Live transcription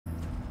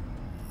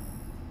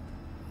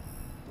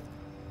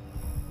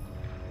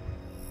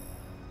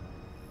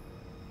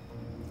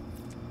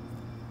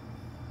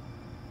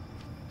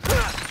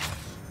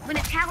When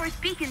a tower's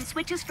beacon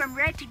switches from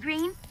red to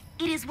green,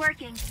 it is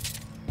working.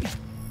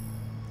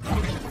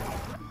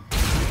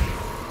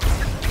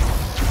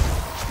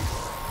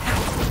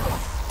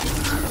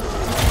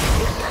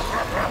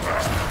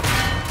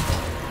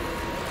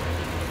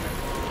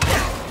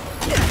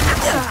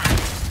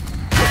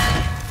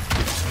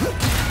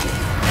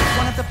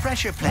 One of the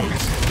pressure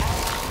plates.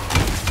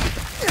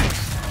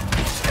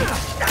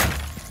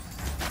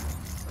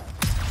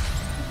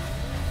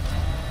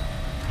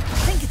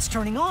 I think it's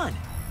turning on.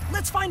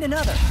 Let's find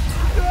another.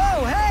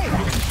 Oh, hey!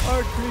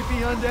 Our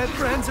creepy undead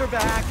friends are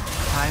back.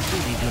 I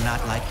really do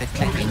not like the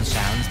clicking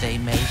sounds they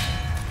make.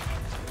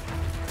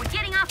 We're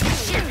getting off the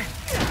ship.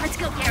 Let's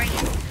go, Gary.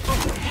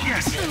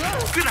 Yes,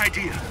 good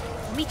idea.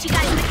 We'll meet you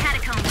guys in the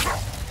catacombs.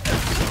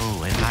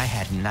 Oh, if I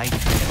had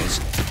nightmares,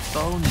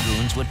 bone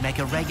runes would make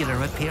a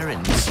regular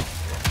appearance.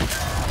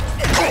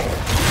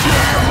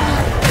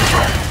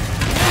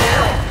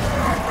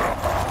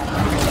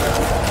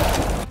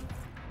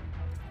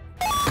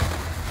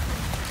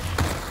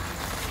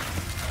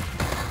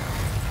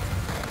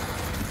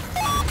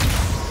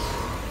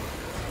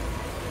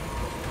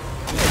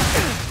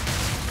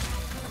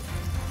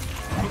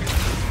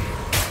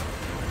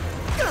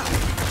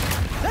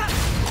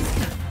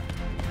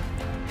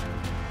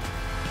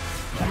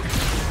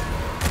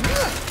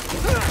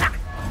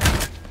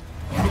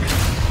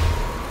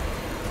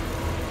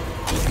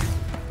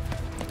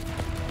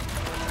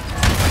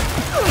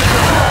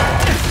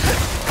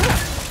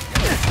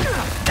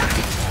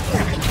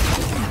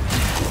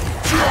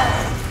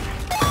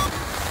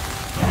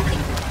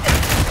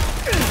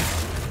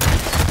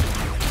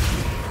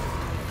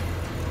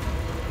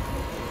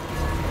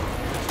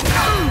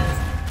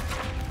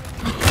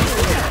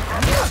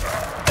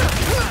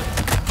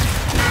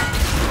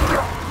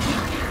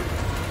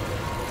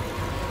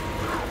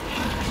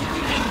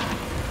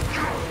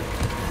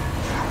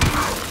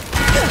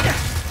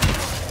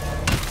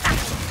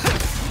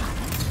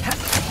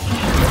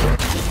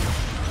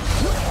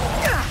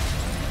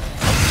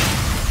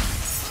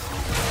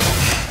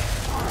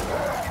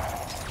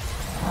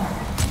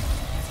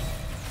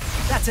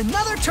 That's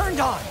another turned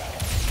on.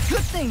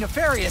 Good thing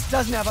Nefarious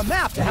doesn't have a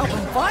map to help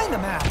him find the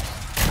map.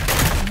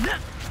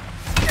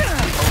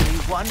 Only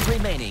one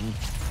remaining.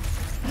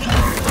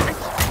 I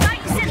thought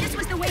you said this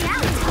was the way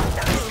out.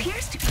 It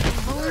appears to be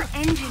the lower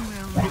engine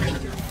room.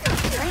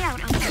 The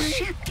layout of the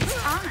ship is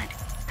odd.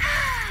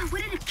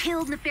 Would it have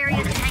killed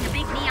Nefarious to hang a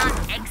big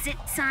neon exit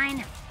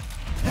sign?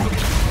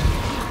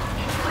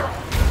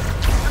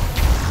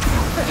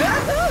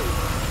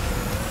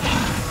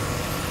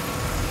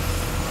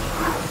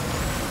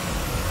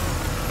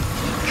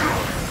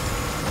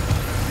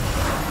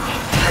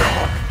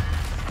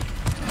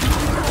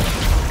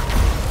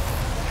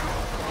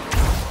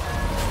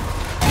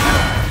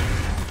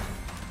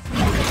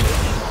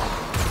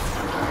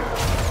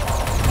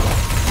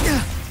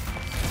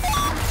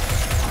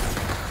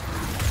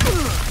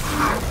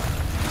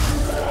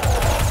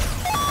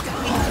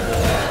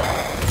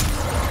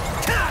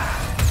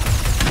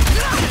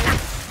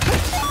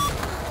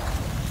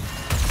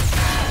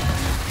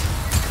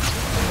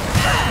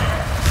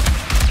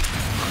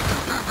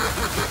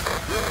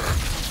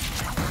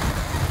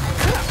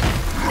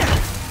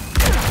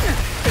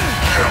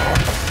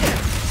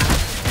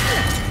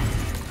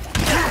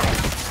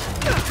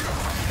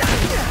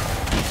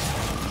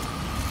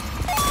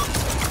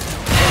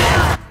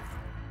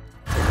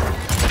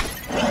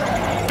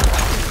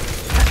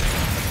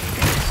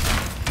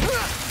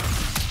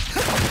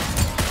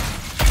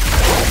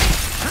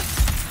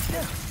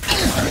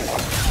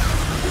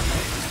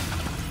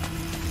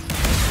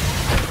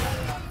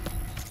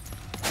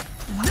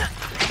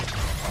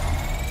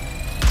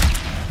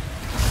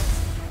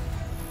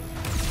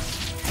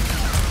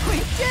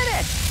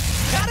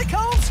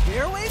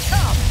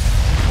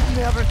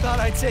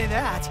 Say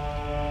that.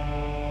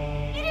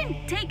 You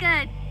didn't take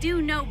a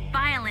do no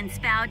violence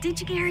vow, did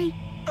you, Gary?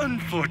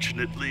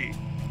 Unfortunately.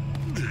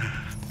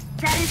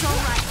 That is all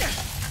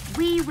right.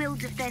 We will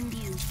defend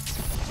you.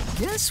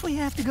 Guess we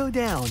have to go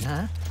down,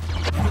 huh?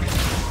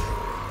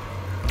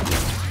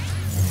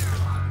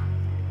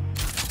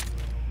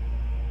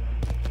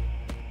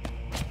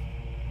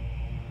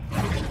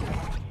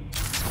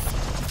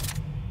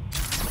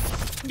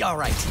 All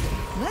right,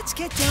 let's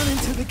get down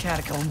into the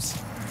catacombs.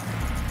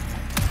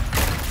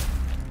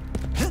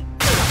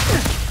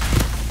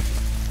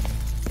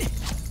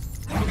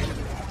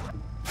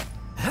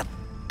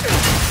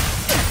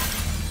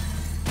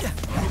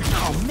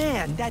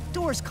 Man, that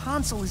door's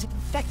console is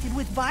infected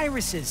with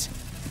viruses.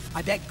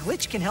 I bet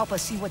Glitch can help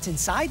us see what's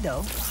inside,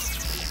 though.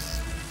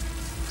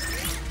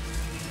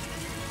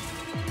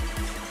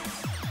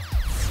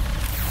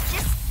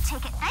 Just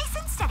take it nice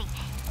and steady,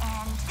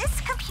 and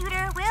this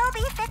computer will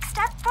be fixed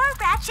up for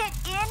Ratchet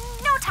in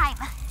no time.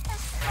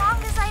 As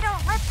long as I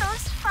don't let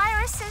those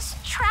viruses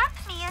trap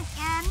me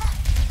again.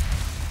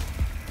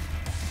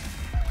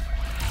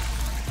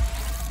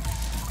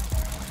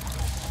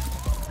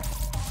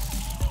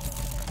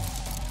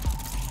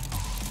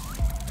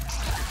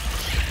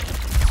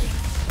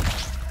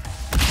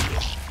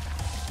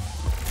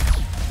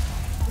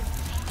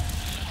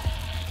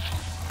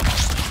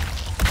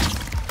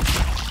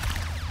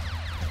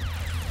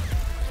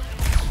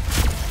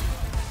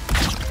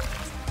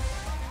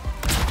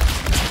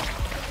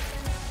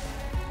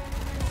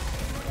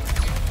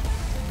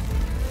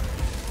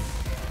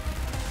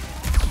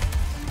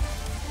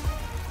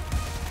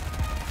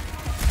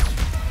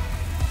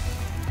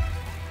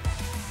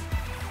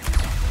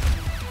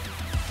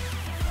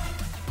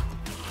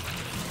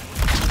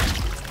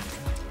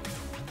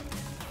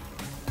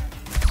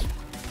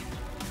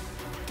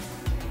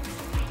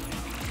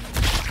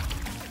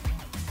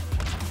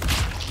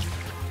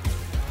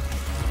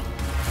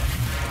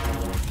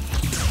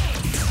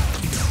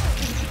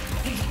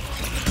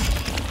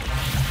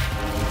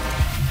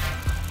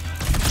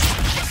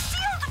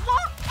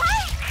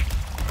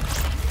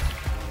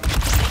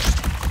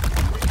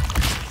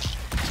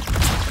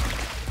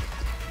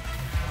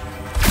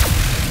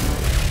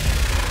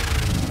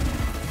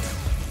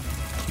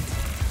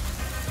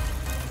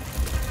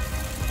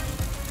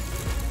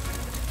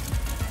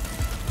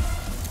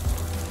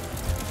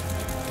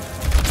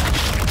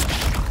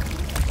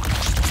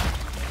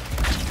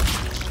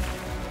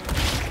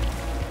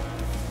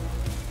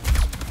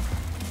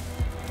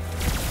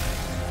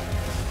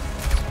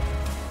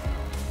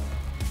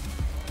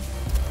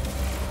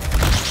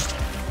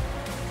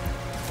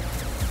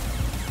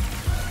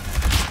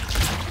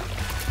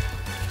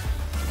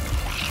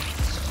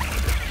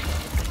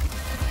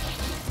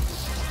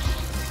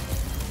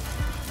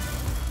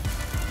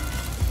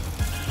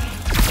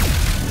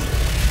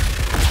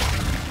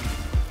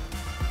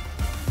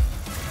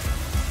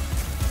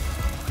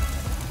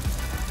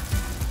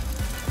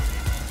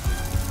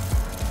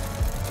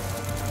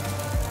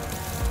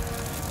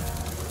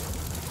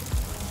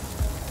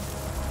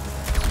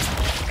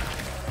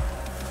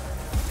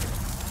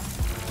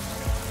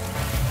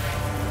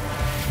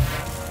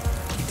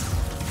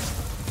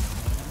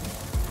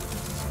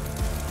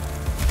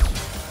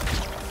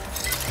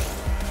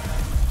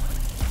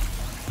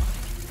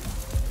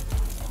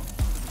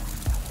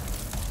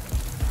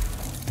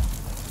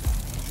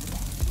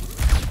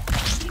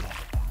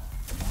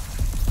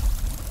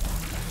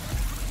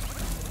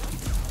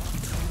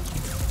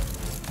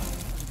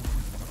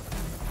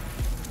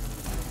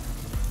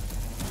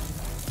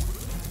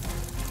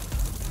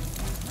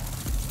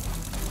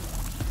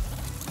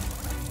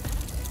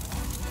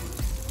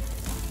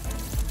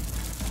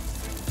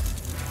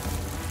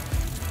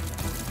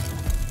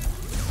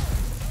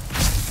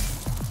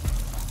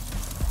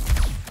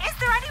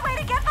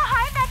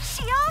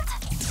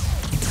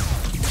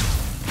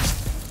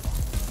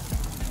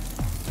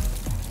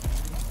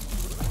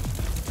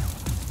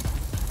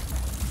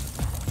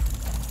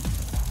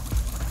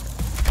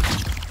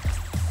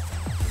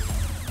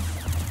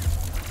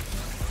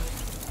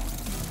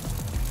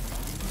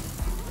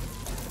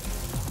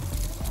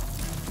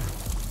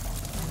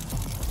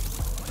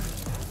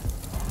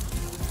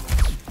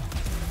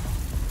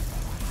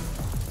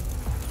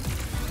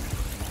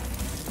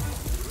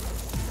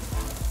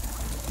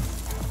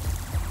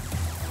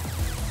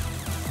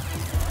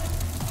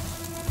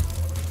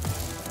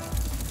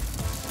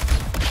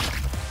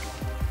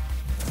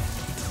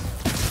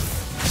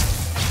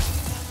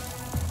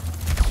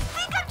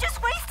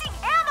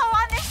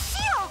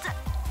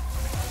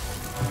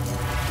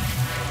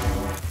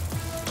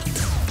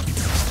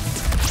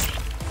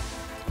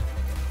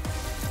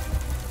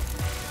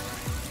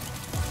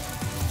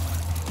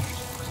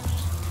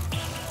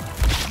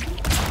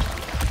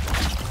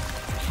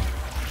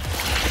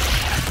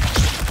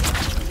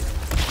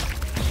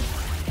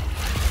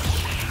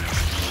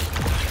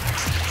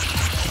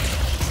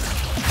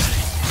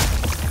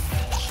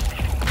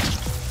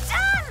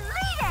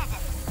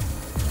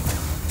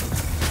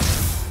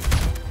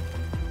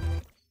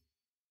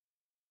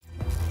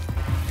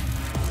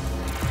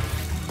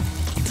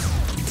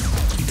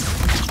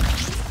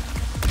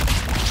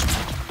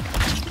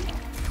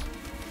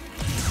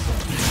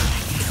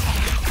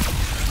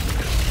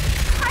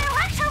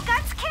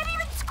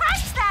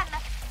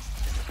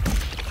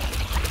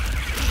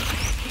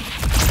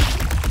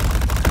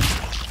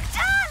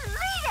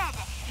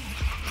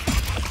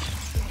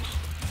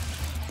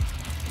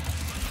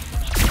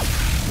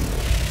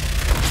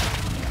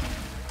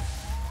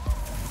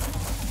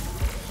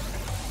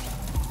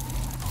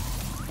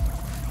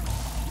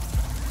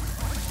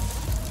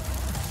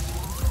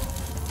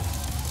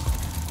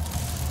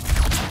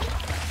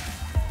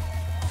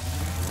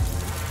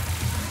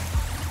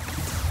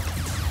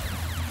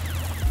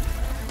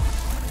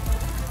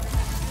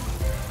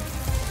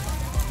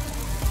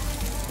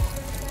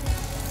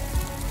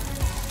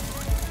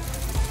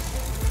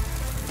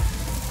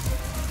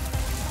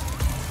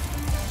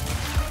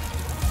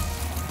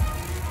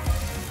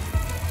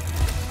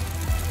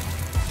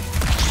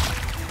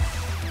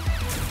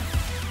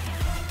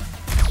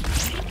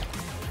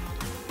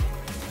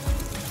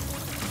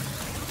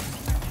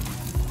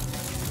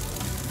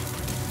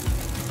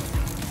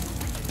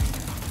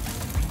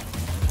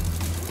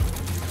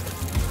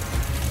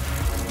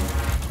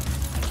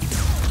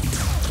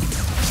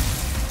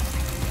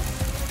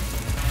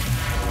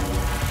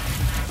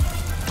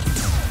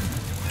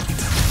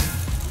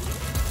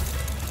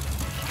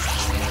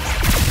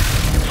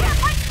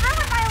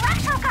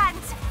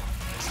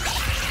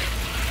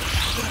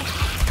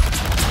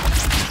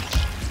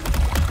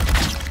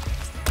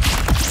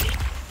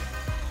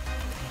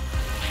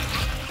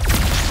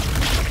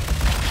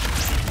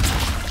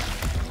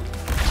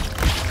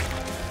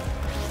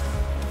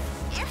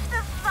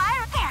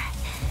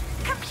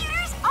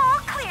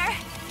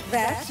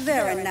 That's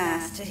very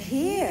nice to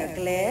hear,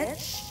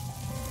 Glitch.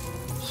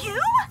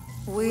 You?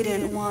 We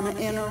didn't want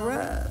to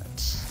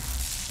interrupt.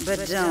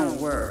 But don't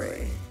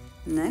worry.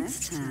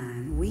 Next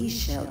time, we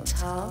shall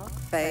talk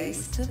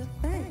face to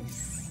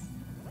face.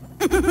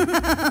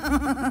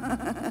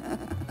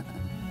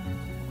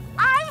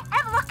 I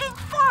am looking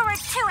forward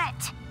to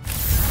it.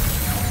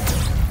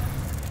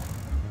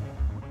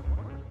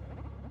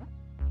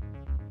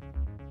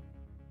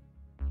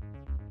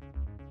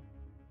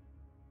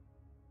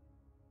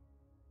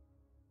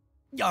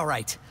 All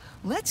right,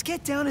 let's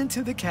get down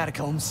into the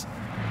catacombs.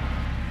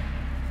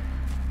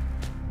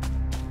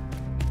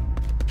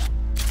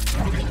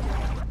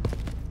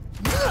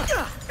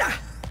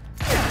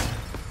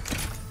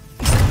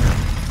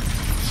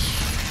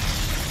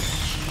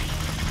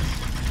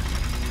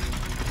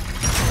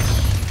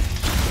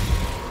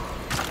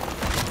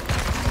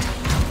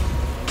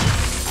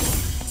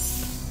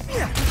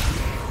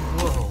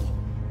 Whoa,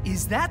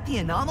 is that the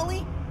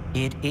anomaly?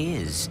 It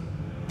is.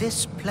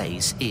 This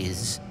place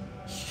is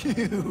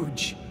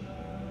Huge.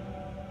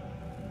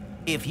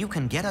 If you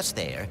can get us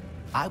there,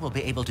 I will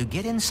be able to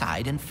get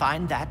inside and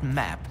find that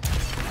map.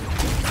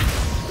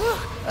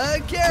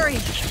 Gary,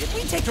 did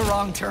we take a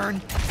wrong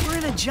turn? We're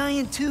in a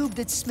giant tube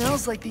that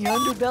smells like the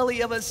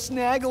underbelly of a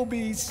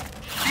snagglebeast.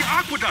 The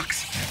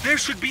aqueducts! There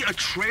should be a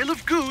trail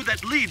of goo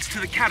that leads to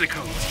the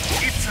catacombs.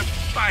 It's a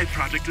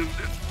byproduct of...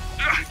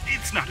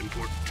 it's not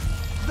important.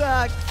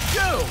 The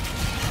goo!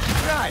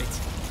 Right.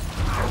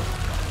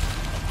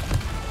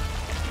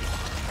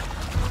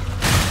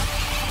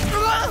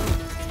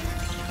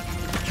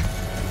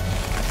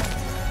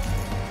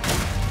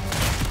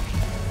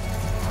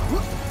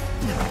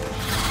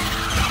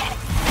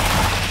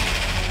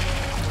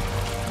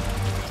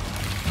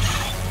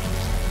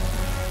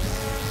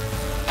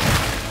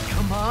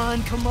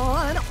 Come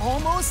on,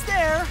 almost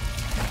there.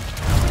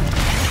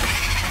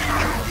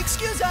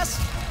 Excuse us.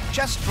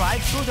 Just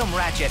drive through them,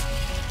 Ratchet.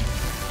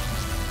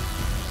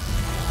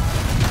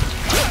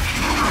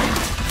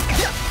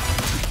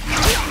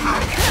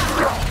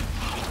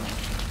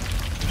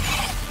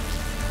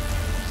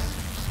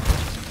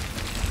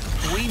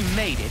 We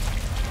made it.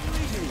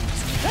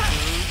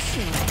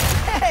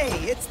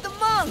 Hey, it's the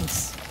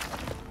monks.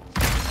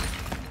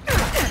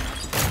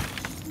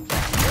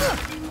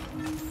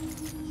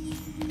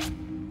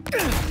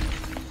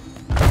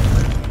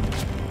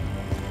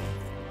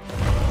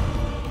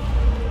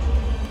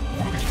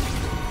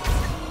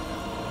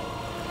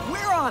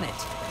 We're on it.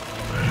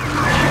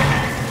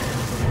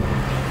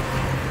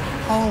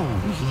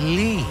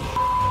 Holy.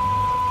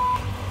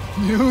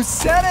 You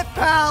said it,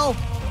 pal.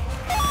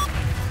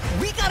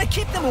 We gotta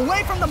keep them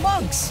away from the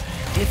monks.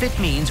 If it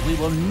means we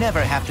will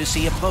never have to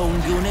see a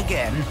bone goon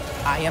again,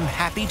 I am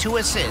happy to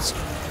assist.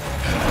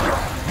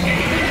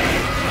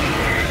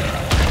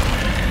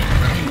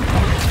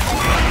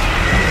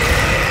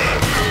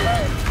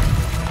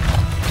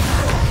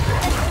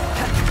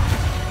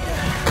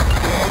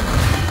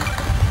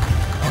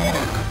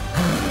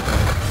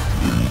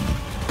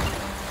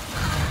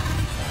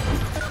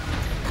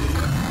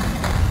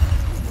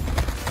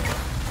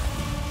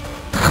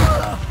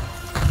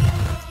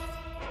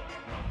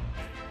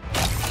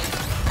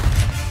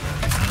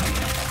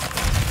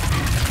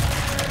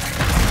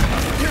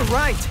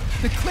 Right.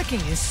 The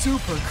clicking is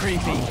super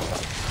creepy.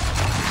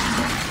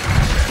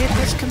 It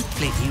has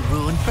completely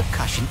ruined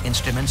percussion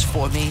instruments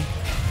for me.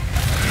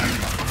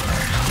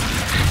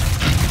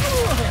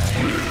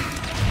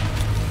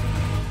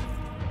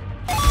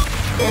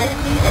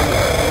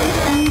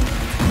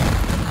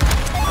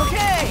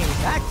 Okay,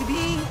 back to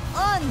being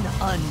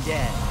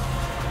undead.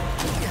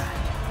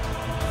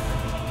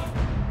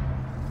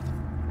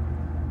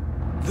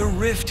 The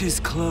rift is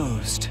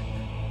closed.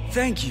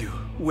 Thank you,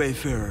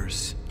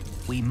 wayfarers.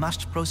 We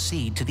must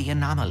proceed to the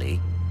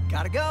anomaly.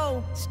 Gotta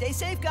go. Stay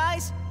safe,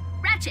 guys.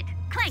 Ratchet,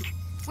 Clank,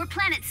 we're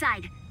planet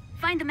side.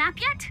 Find the map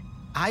yet?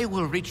 I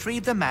will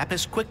retrieve the map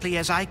as quickly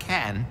as I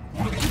can.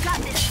 You got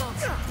this,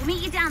 folks. We'll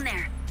meet you down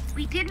there.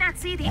 We did not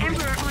see the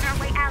Emperor on our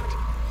way out.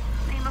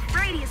 I am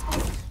afraid he is...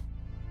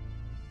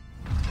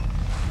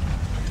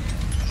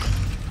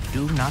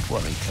 Do not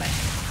worry, Clank.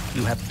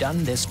 You have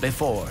done this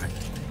before.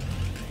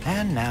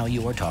 And now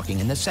you are talking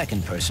in the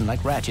second person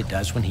like Ratchet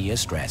does when he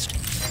is stressed.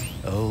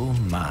 Oh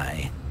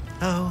my.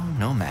 Oh,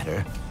 no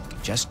matter.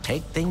 Just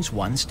take things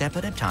one step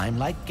at a time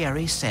like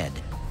Gary said.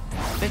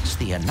 Fix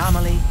the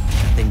anomaly,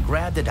 then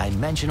grab the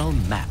dimensional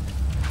map.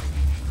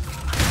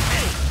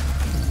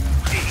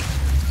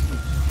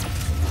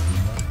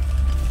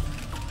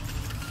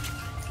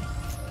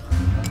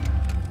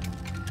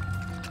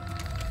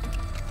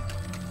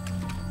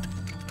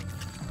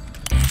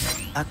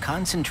 A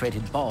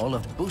concentrated ball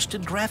of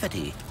boosted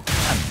gravity.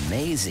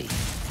 Amazing.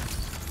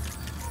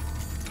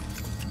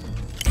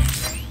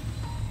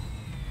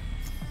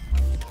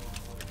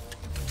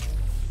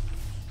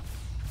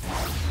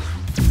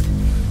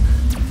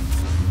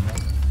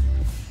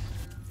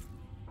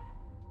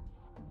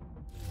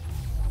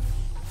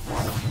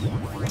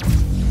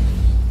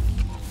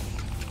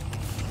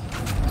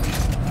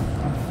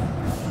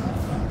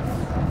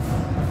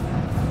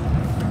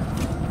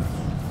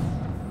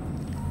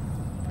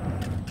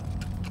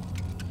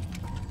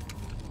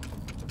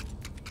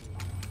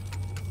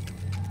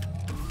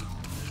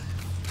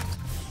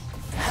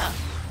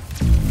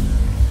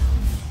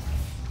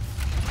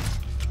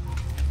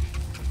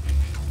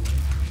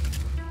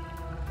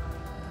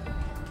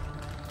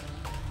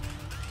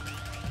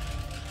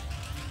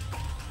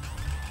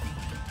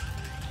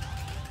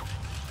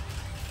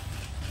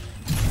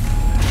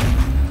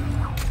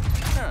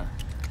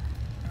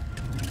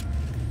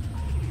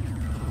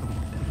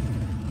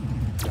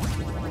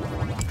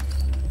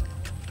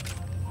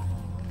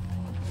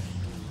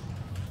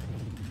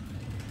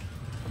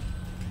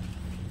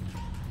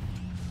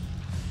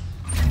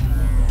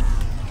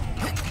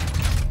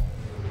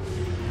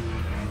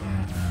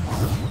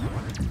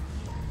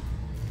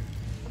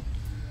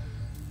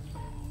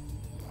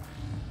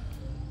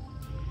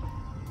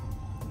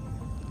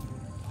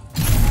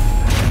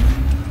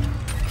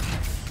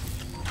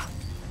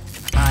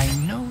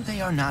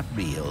 are not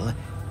real,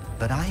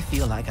 but I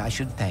feel like I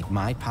should thank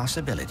my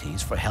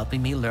possibilities for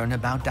helping me learn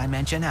about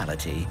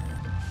dimensionality.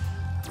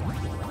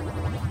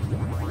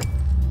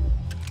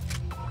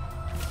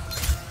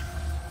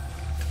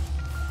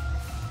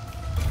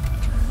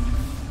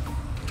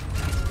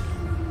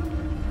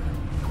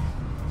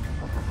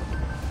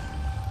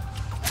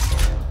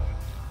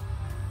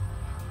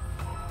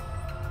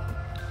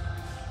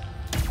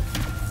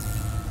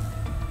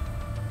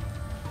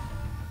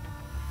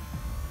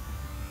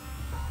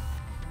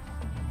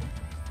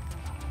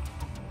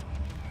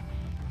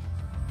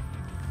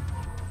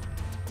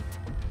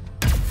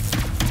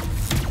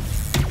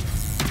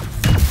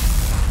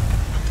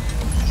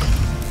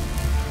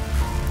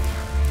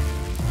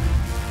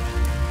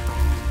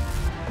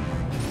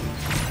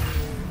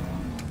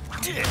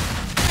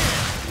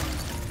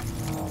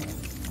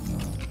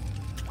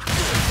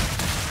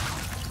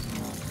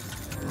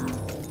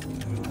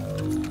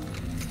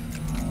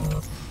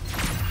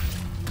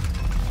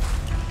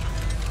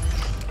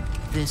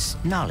 This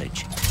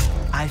knowledge,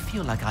 I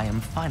feel like I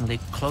am finally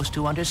close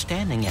to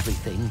understanding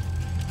everything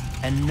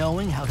and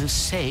knowing how to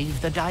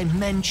save the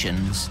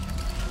dimensions.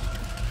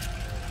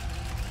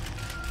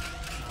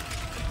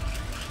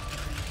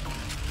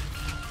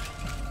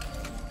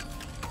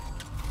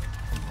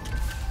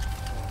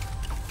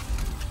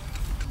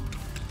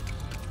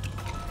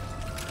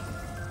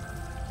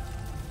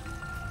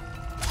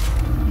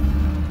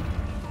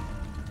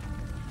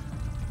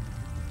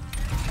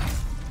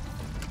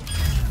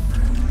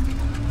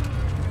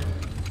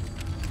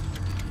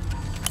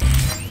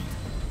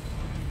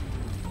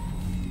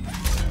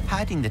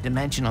 Hiding the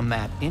dimensional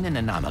map in an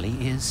anomaly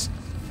is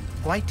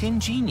quite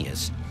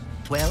ingenious.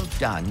 Well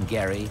done,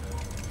 Gary.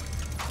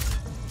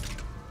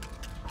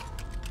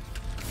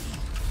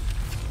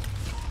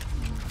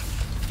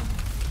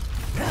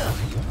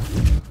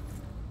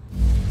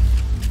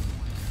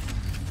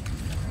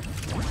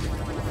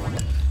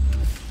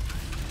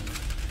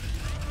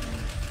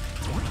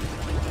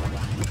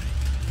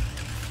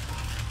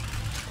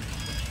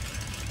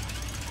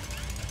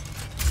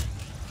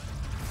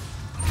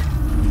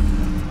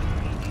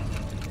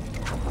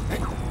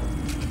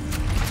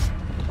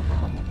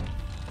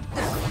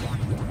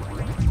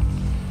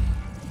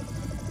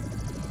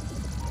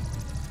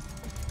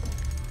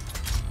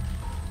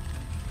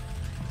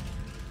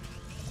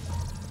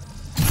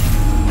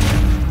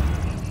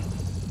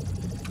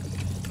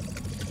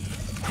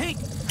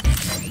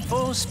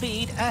 Full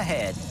speed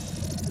ahead.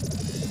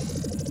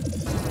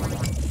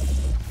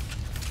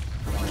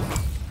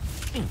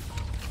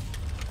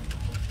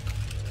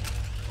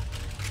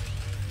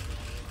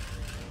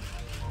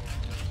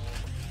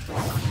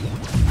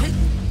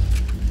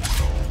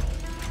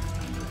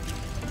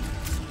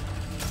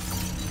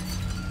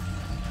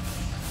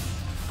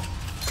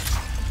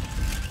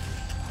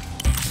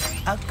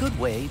 A good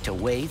way to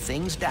weigh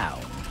things down.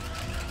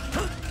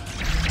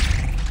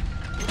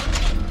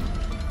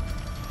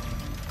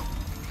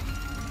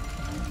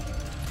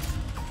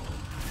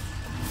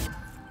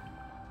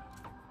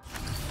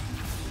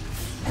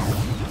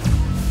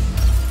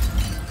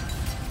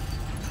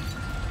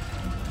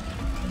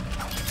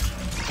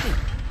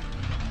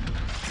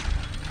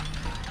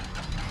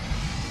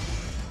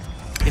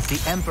 If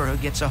the Emperor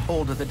gets a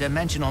hold of the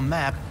dimensional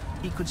map,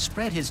 he could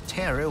spread his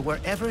terror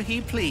wherever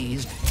he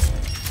pleased.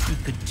 He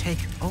could take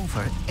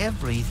over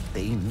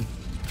everything.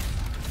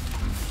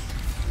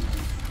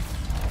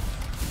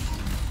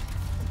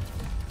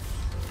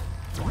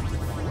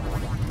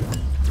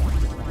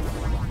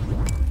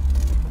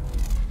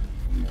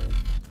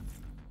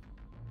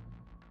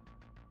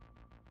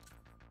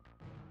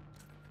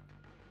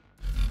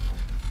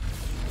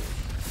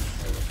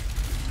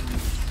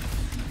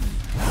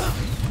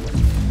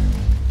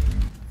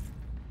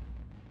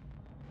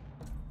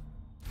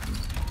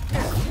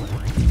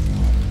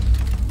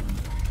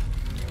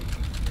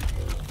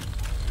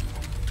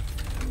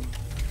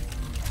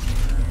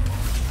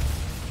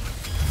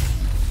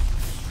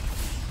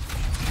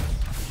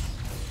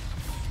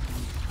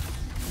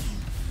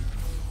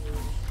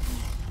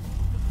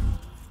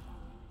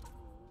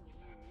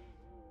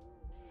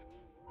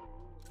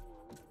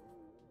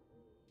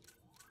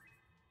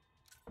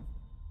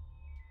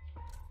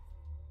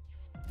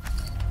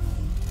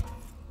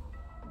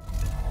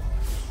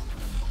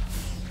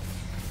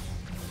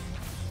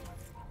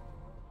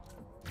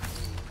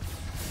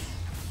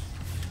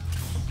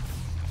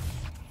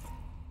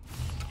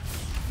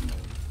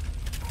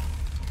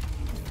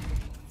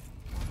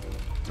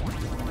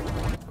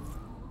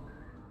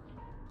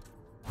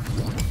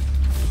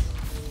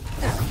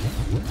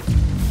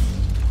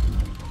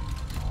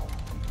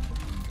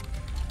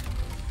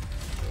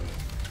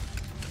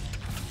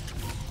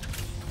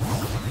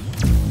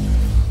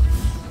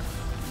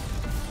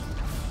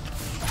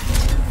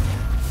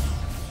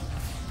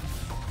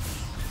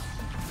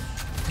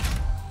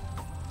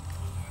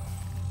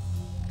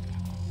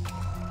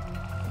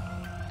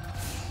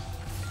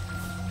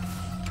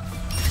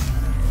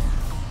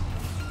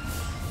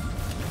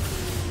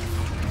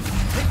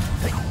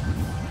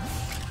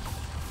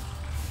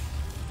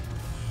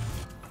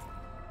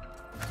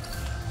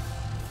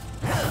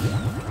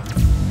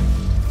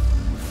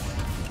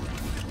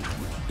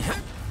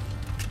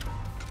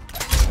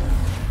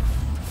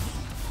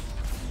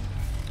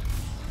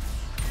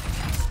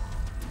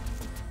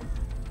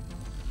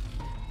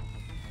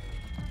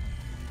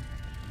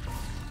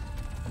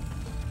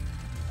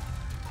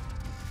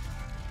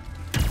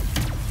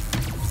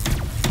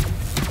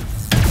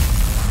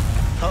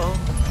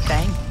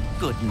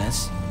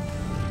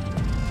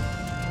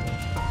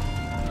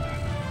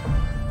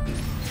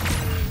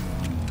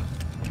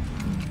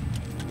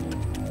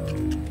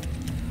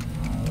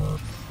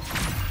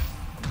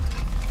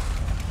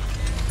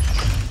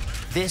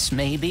 This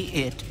may be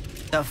it,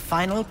 the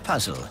final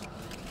puzzle.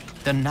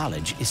 The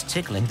knowledge is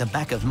tickling the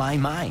back of my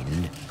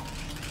mind.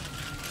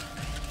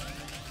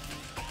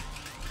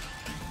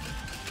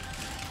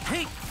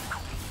 Hey!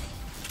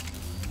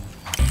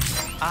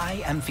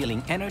 I am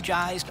feeling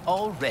energized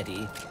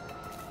already.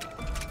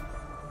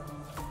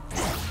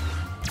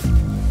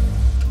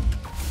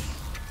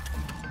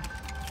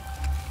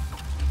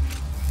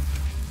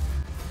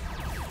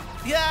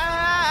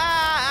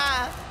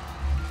 Yeah!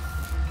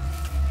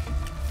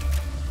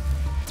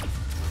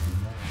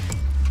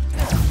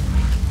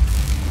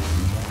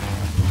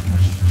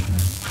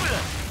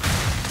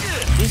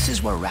 This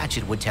is where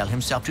Ratchet would tell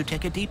himself to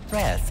take a deep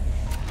breath.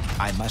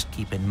 I must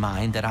keep in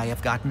mind that I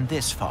have gotten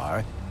this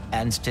far,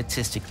 and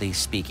statistically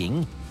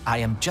speaking, I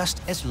am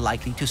just as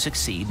likely to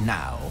succeed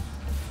now.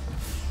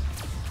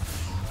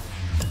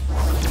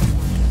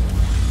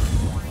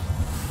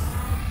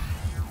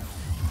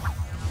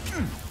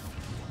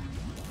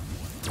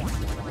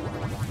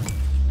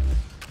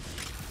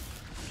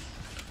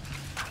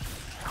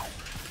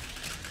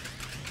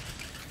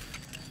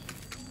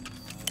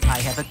 I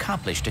have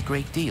accomplished a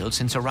great deal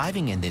since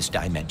arriving in this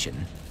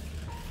dimension.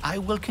 I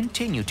will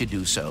continue to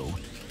do so.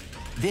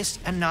 This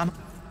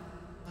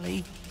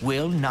anomaly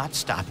will not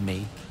stop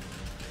me.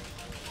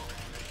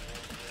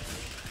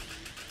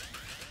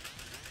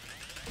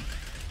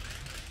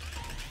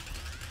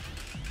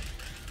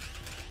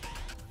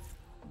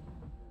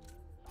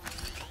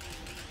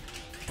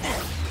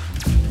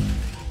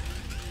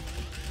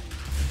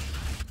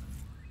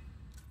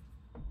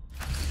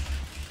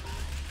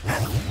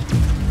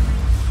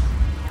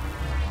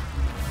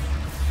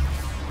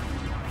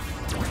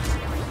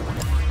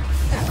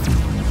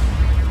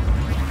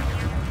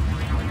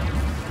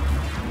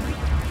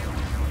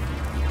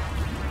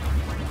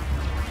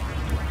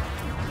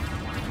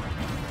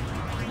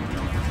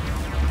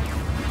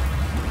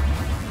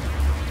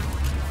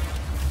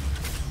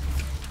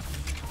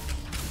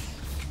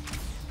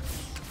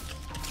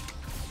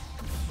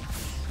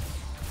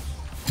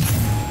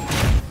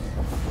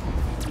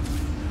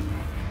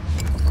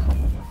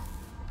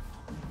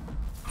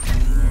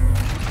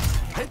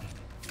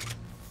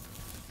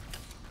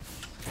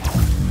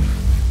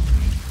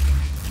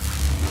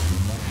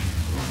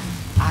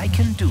 I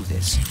can do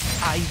this.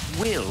 I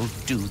will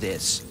do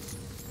this.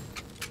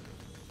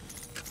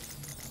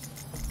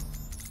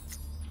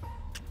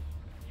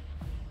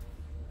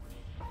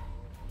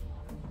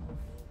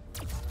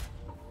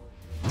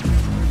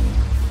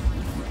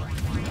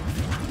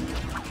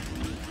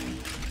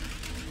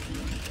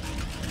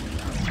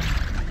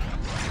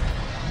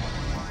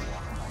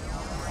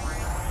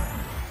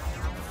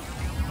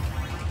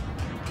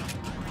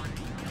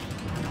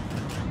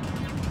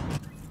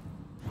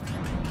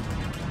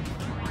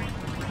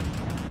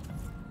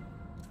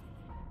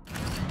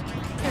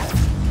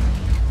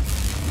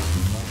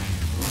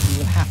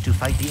 To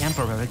fight the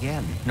Emperor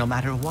again, no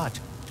matter what.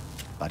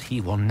 But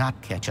he will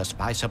not catch us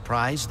by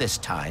surprise this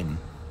time.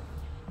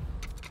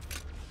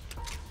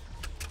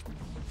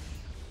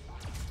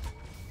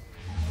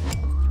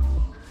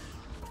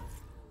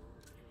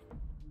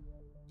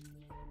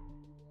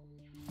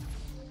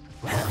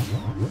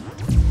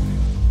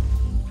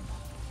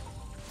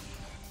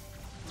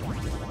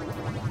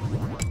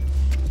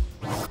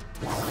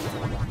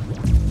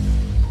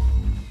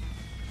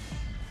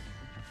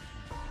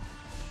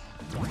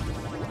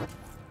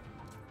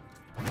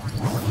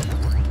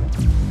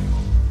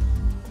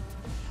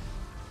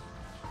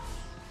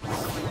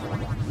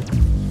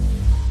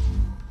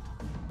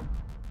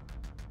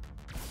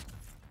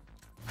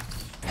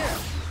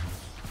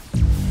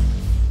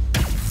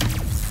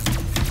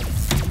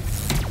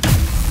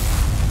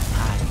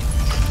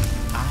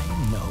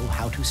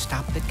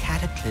 Stop the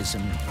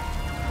cataclysm.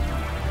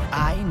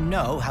 I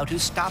know how to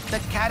stop the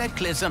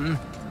cataclysm,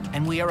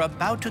 and we are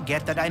about to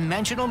get the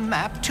dimensional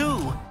map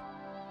too.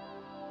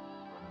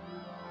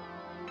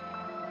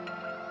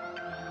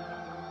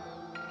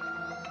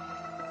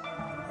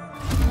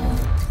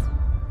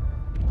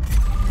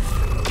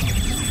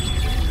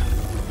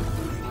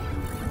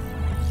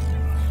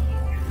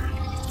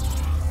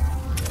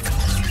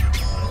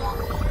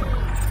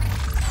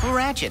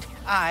 Ratchet,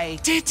 I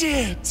did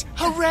it!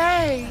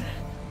 Hooray!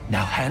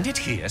 Now hand it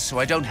here so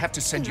I don't have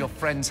to send your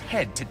friend's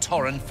head to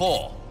Torren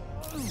 4.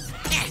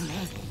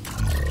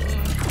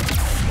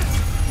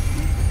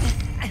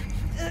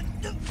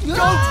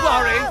 Don't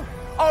worry!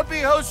 I'll be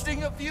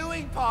hosting a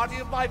viewing party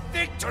of my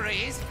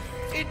victories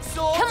in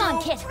Sword Come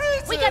on, Kit.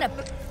 Prison. We gotta...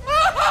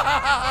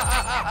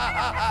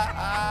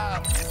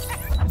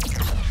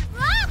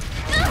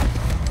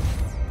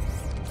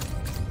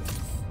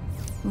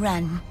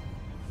 Run.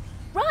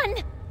 Run?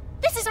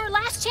 This is our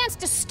last chance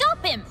to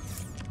stop him!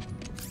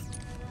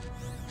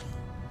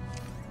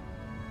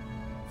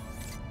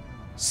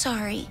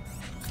 Sorry.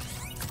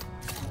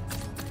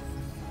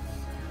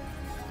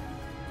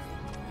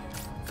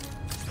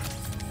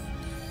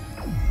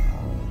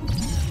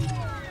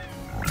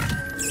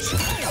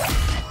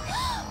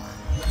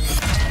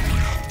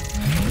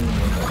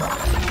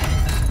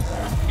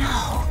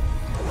 No.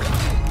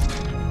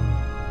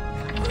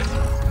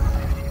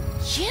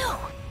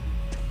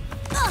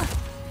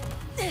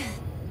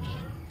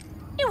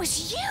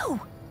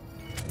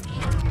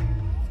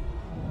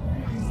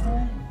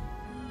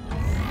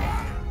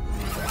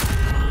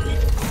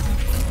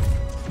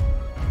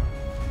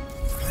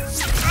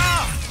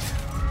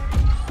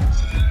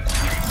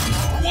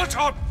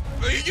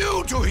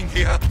 you doing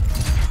here?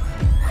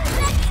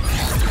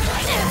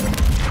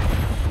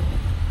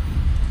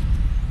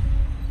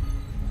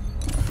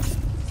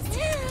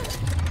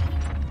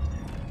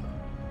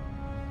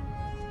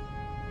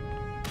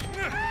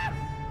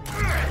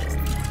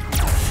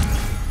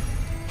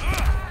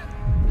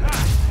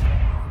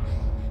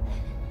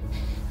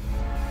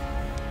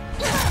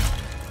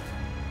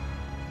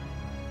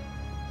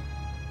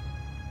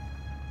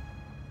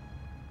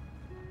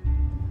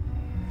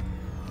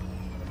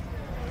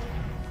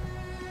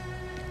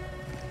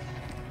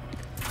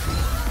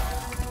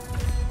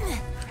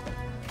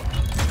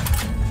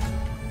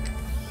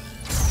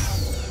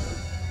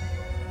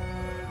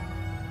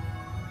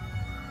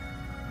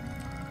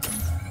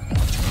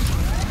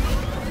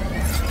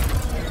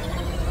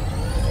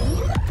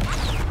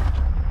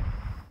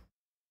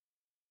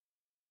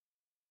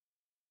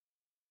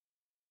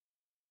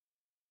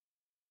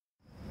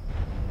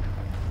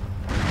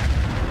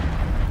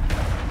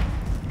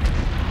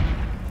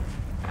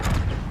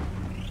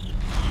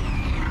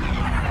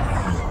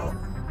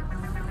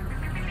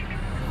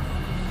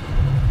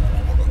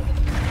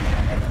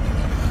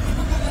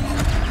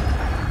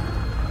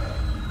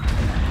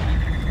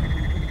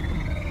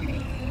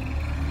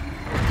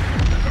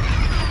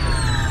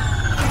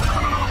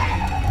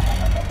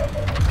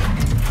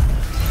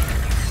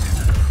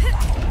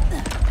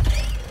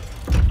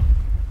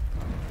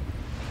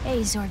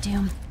 Hey,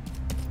 Zordoom.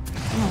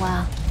 Been a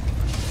while.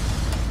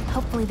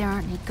 Hopefully there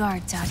aren't any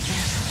guards out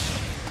here.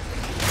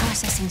 The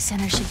processing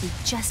center should be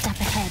just up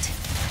ahead.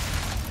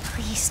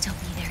 Please still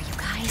be there, you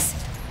guys.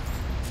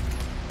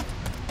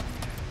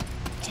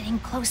 Getting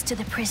close to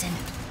the prison.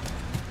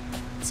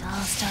 It's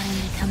all starting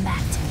to come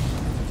back to me.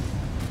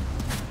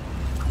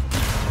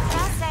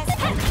 Process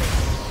complete.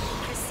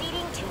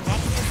 Proceeding to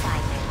next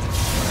assignment.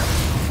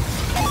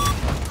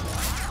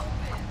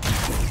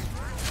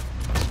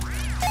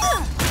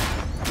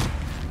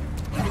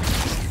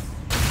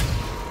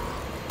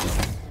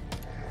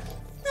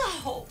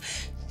 Oh,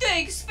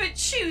 thanks for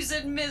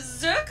choosing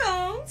Miss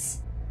Zircons.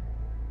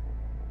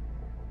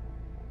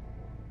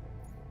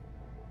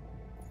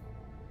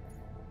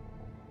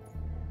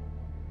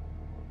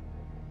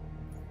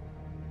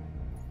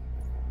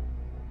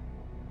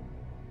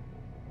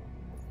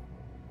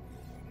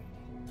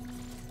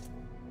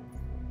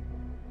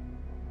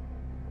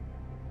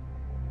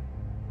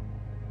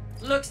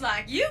 Looks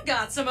like you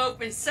got some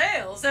open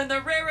sales and the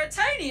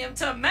Raritanium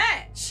to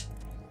match.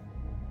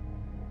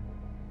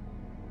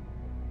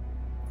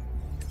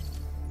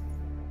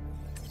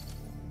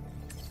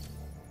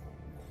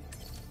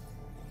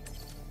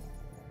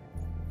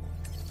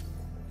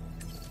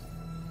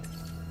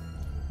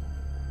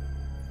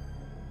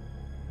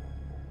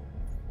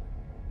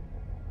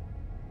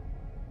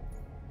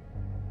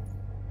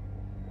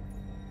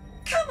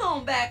 Come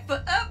on back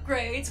for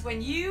upgrades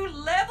when you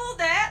level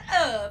that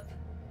up.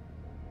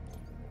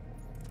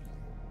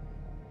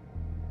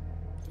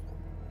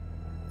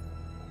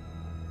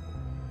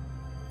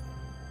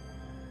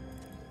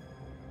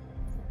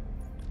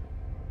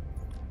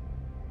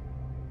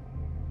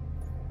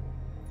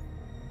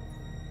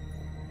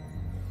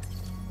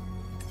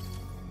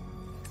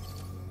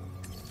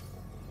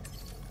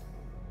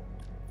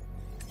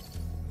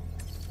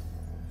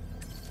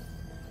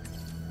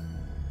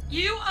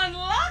 You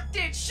unlocked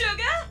it,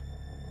 sugar!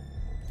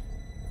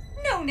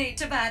 No need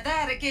to buy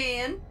that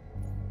again.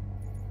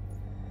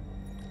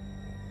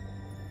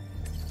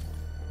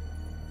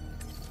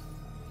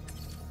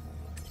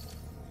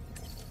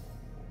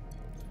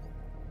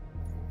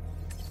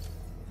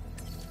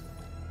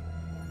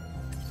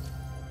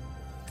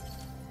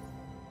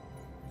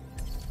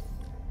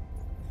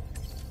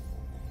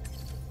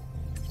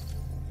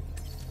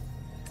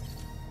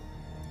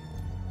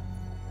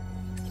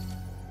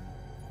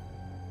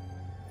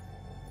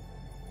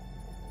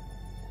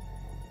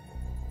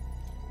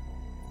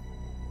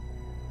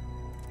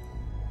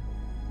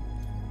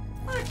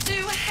 I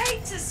do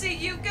hate to see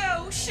you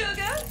go,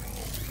 sugar.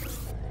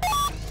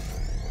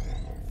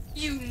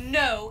 You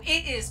know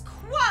it is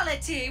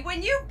quality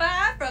when you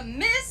buy from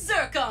Miss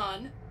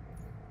Zircon.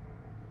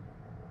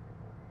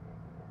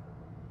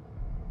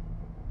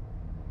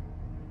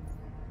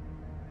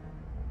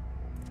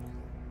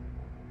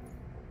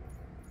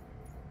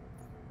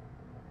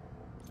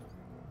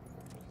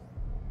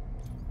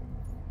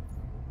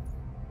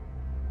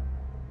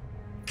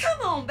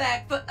 Come on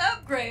back for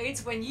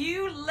upgrades when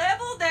you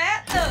level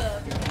that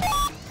up.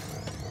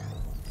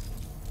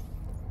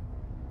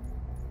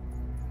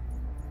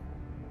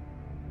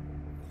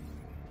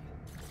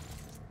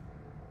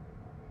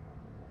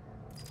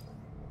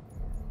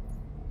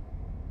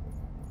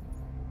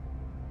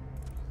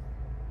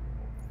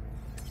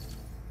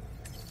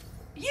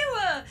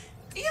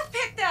 You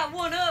picked that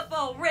one up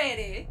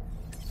already.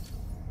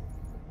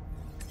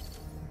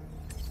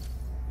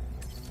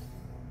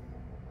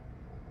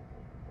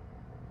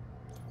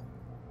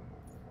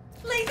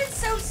 Leaving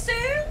so soon?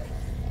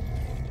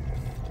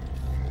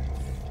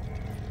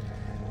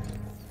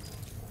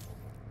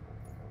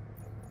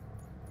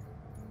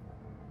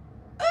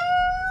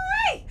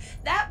 Ooh-wee!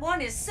 That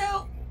one is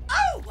so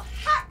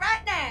hot right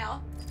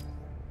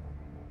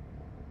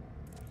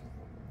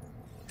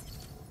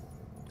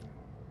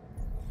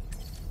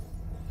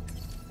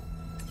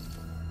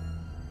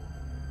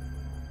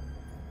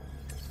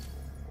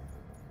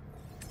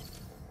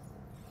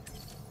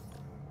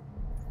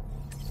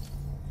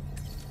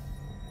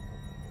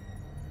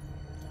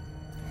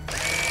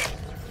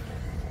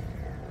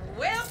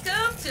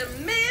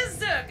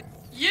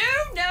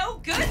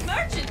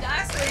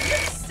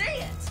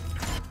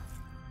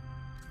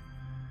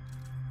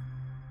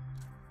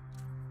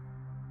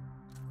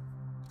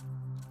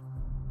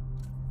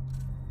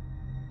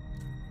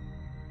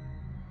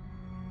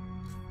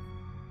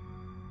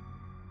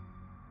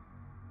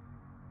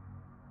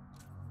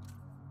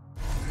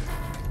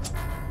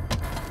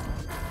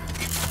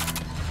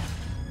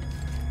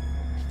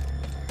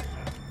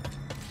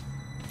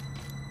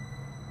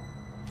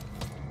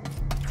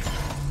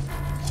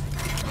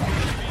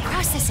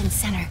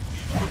center.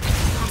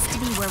 Has to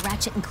be where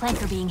Ratchet and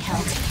Clank are being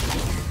held.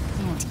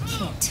 And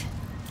Kit.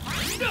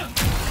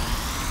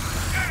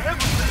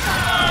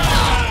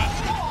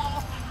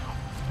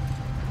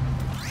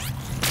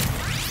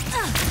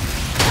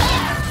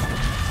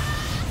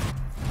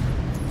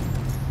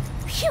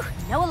 Phew,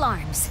 no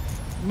alarms.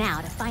 Now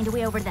to find a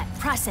way over to that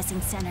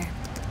processing center.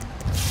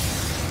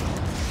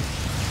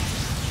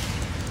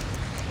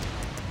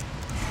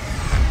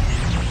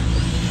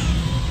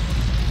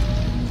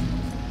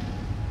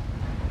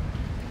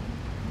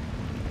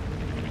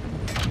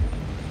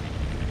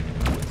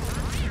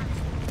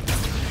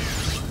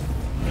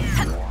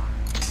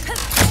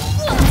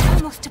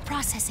 Almost to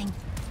processing.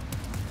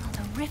 Oh,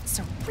 the rifts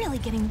are really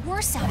getting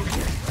worse out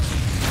here.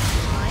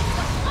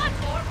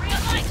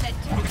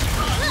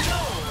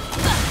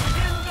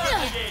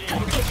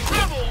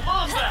 Rebel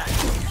Lombax!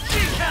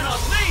 She cannot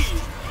leave!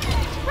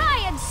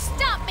 Ryan,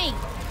 stop me!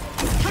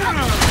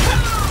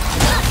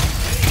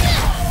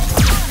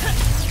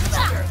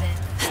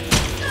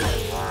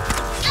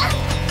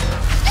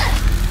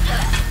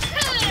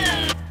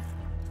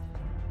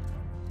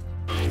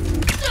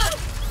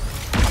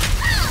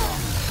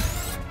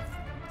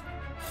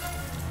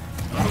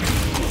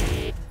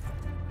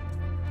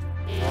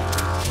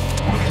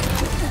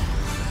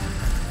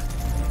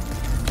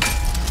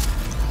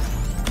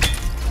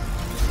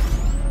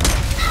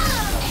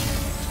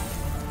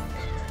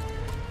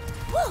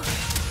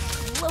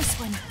 Close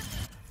one.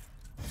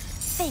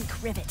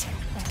 Think, Rivet.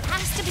 There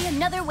has to be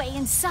another way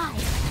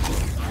inside.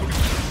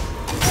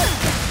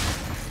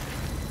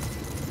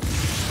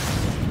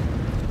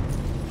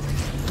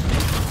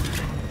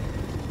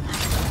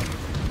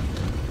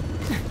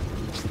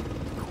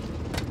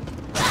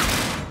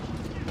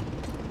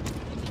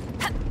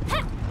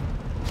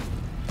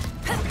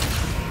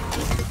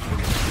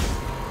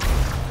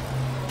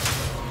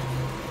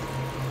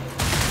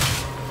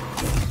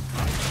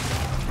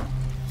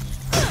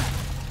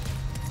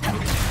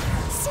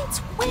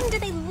 When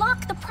did they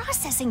lock the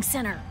processing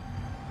center?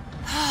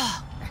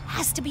 There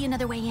has to be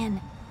another way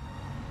in.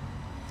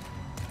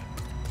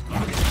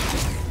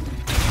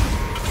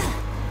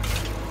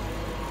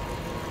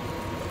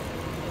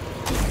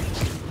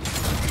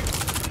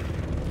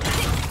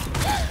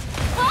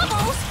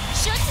 Bubbles,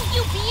 shouldn't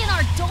you be in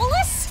our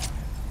Dolus?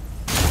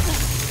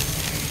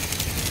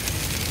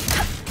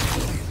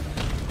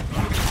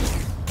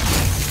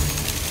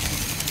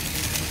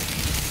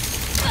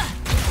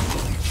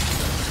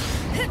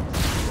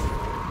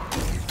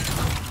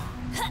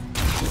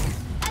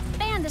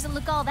 Doesn't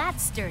look all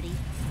that sturdy.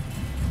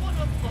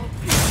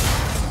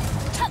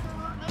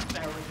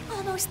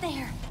 Almost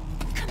there.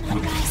 Come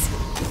on, guys.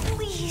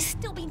 Please,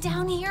 still be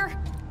down here.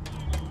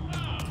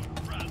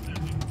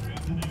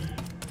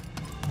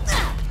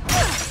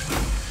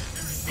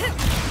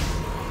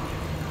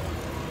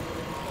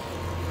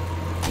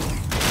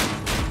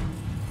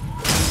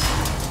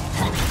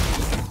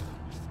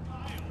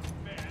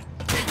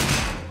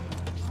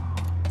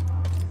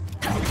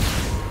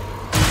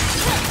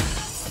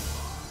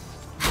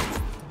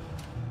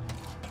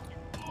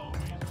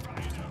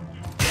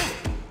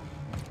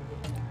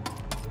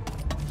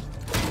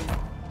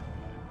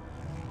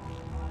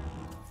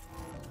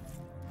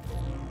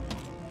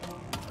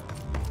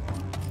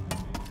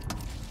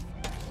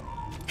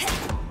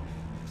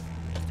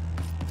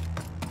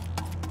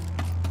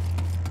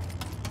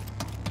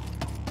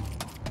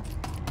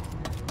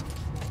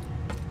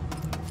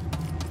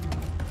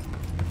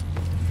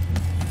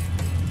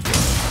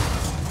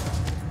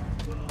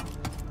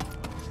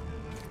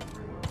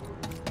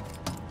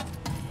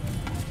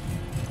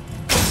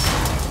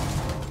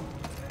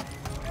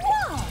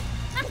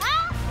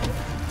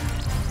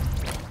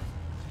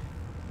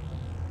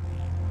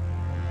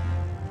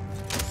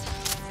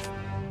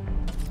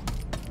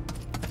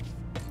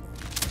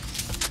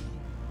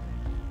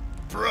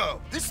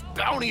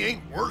 Bounty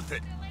ain't worth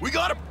it. We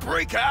gotta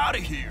break out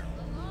of here.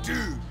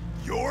 Dude,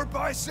 your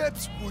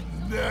biceps would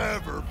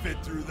never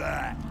fit through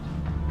that.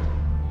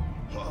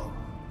 Oh,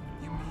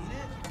 you mean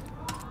it?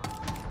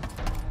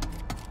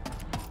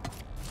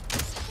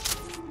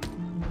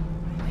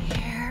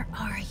 Where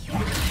are you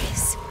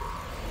guys?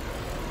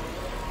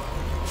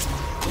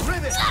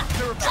 Rivet!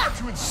 They're about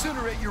to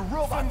incinerate your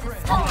robot friend.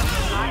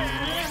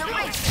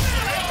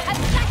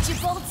 I've got you,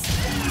 Bolts.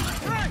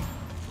 Right.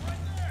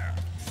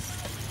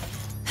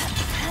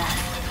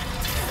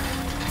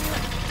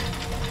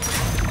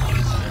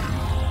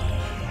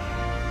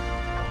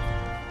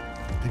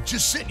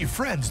 Just send your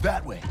friends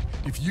that way.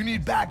 If you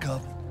need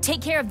backup...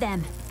 Take care of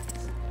them.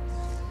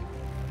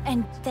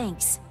 And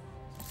thanks.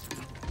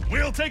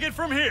 We'll take it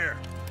from here.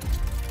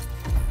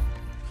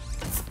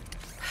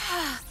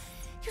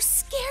 You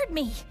scared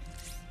me.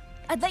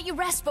 I'd let you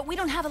rest, but we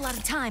don't have a lot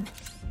of time.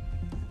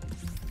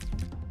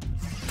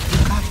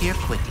 You got here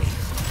quickly.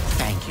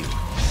 Thank you.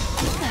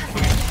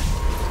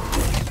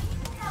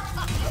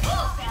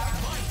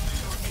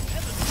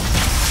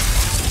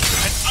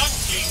 An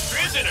unseen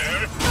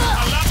prisoner?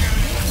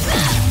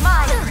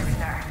 My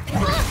prisoner.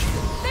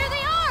 There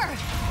they are!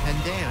 And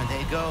there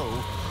they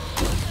go.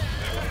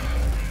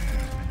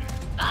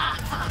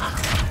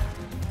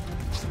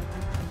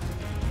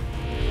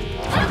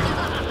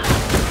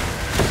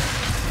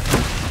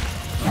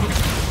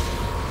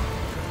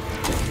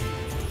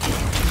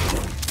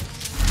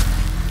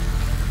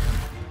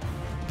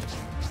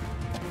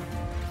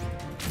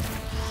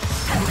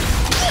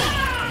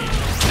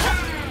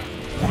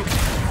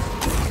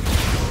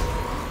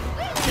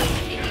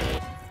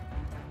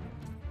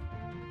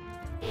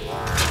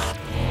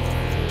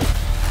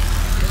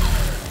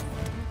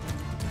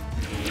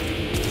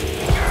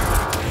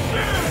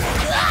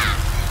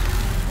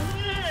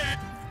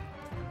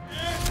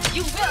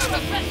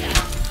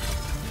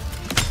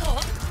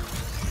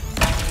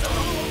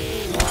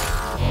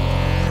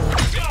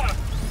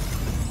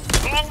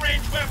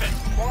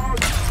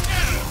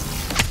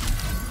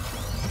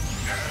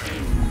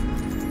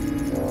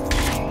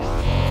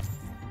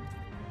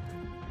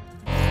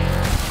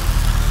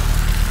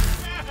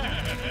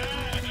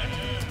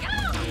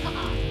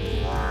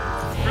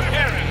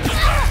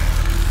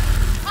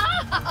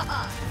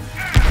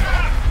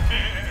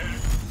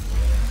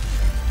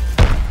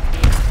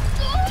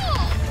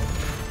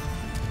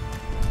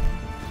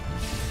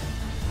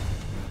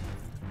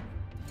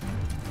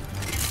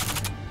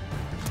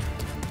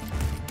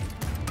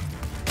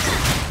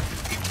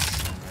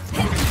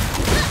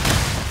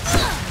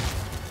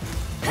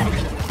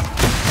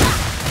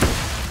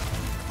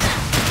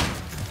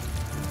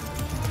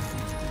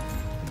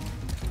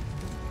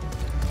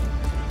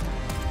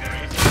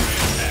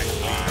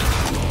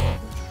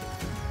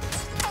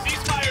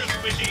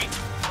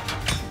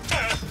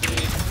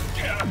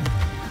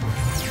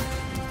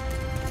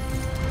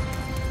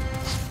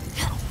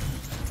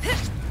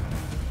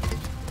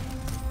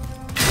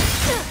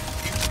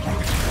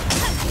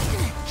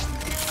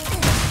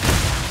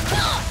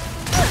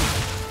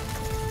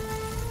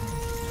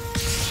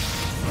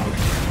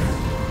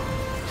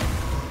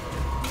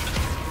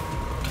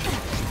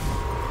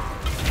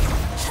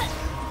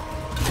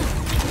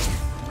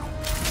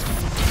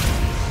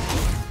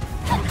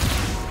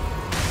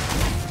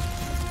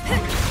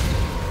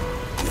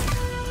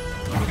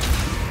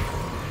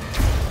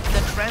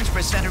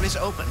 elevator is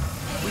open.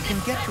 We can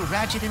get to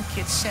Ratchet and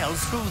Kit's cell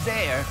through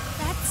there.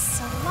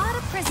 That's a lot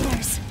of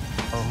prisoners.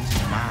 Oh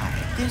my,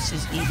 this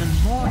is even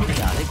more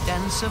chaotic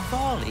than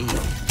Savali.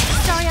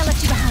 Sorry I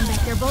left you behind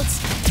back there, Bolts.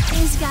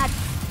 Things got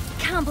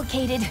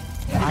complicated.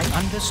 I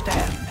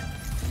understand.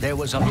 There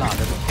was a lot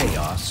of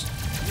chaos.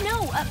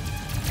 No,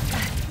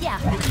 yeah,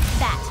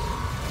 that.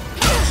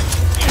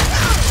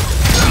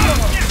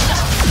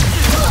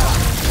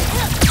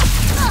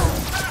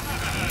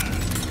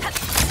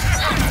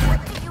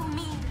 What do you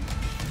mean?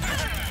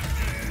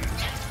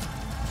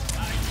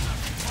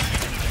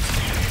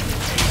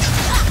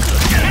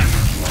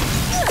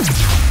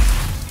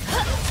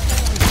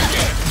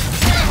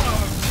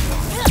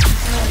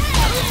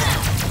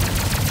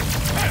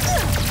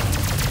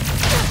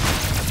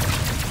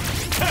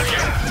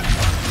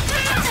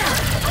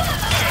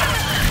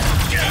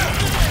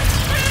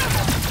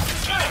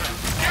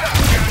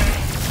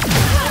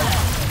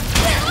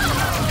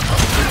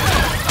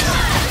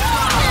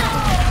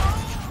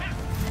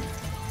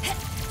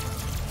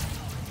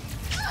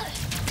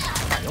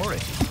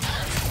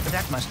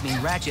 That must mean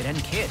Ratchet and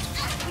Kit.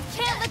 We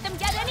can't let them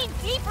get any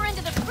deeper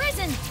into the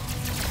prison!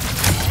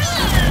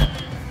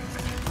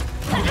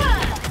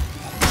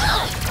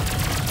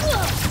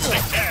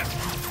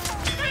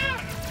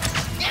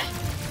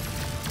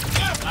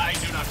 I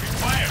do not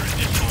require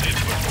additional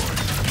input.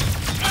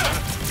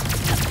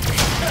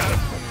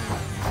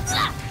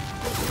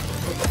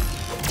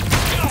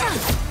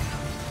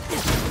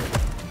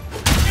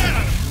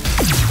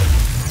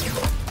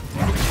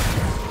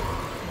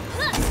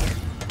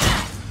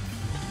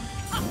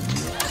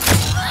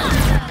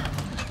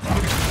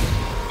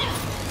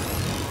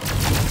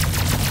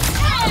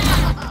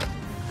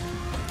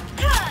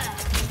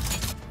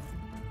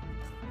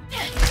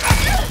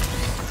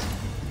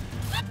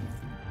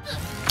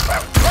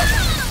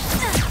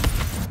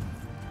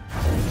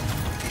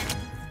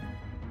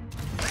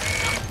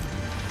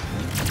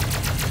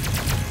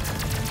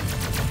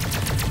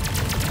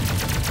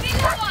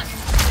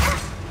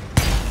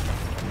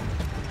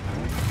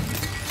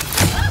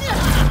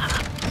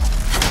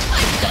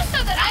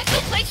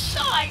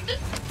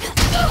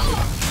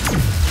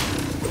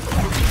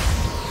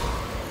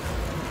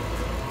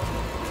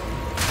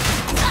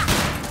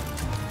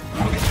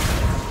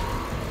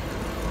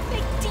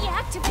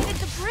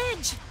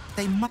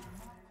 They must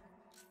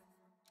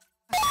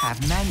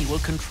have manual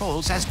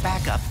controls as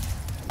backup.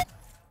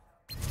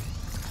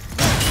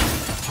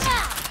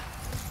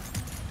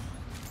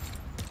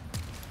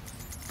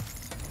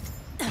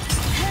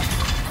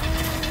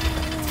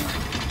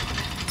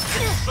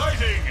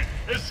 Exciting!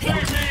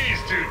 Escapees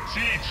to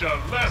teach a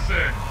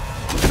lesson!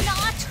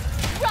 Not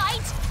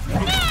right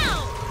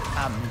now!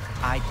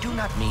 I do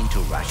not mean to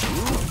rush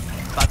you,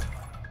 but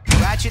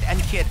Ratchet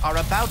and Kit are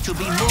about to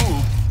be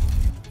moved.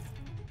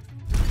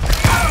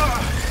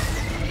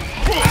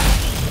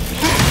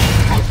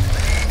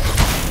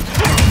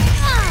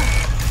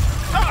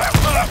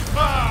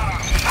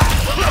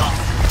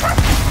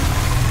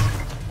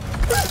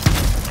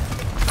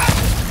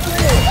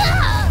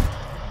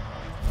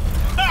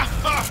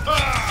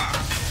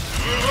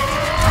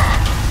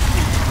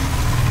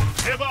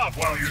 Give up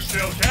while you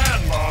still can,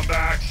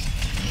 Lombax!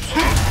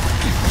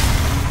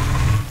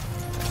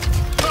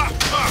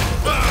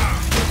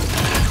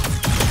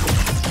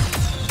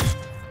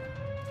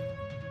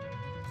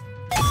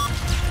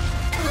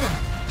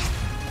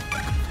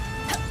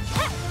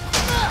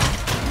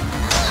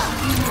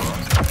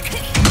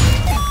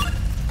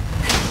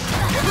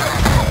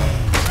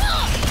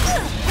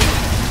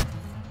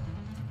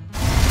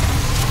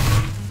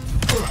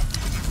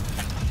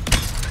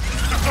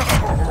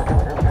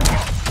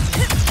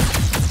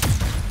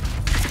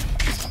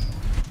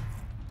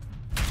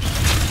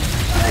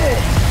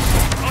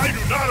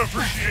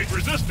 Appreciate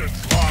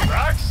resistance,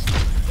 Lombax!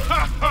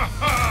 Ha ha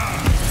ha!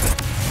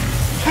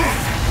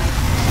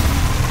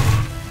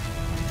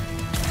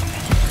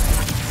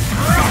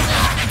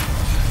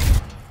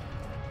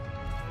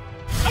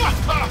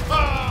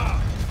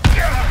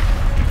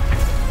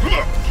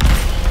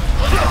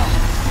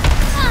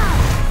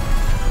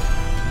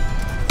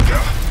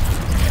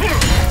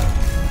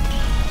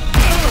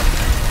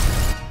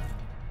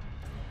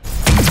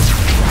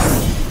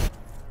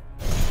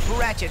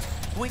 Ratchet,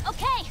 we...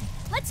 Okay,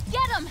 let's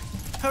get them!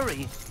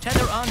 Hurry,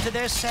 tether onto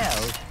their cell.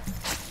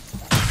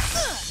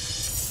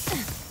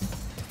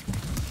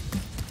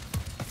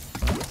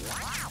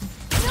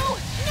 No,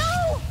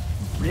 no!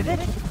 Rivet?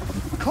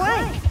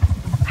 Clank!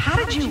 How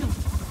did you...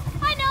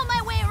 I know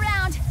my way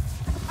around.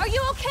 Are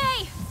you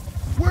okay?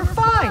 We're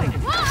fine!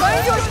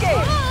 Trying to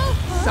escape!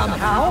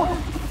 Somehow!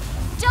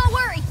 Don't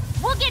worry,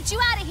 we'll get you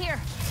out of here.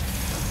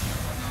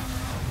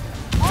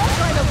 I'll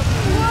try to...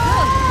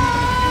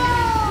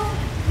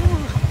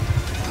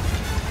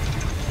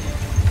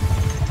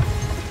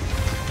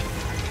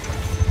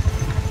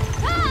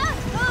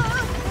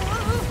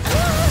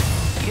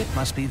 Kit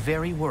must be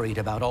very worried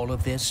about all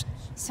of this.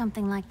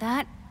 Something like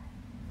that.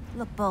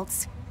 Look,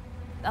 Bolts,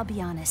 I'll be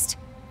honest.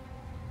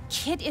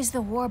 Kit is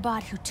the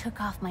warbot who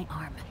took off my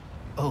arm.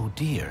 Oh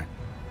dear.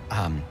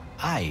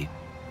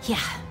 Yeah.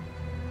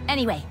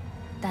 Anyway,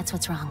 that's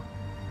what's wrong.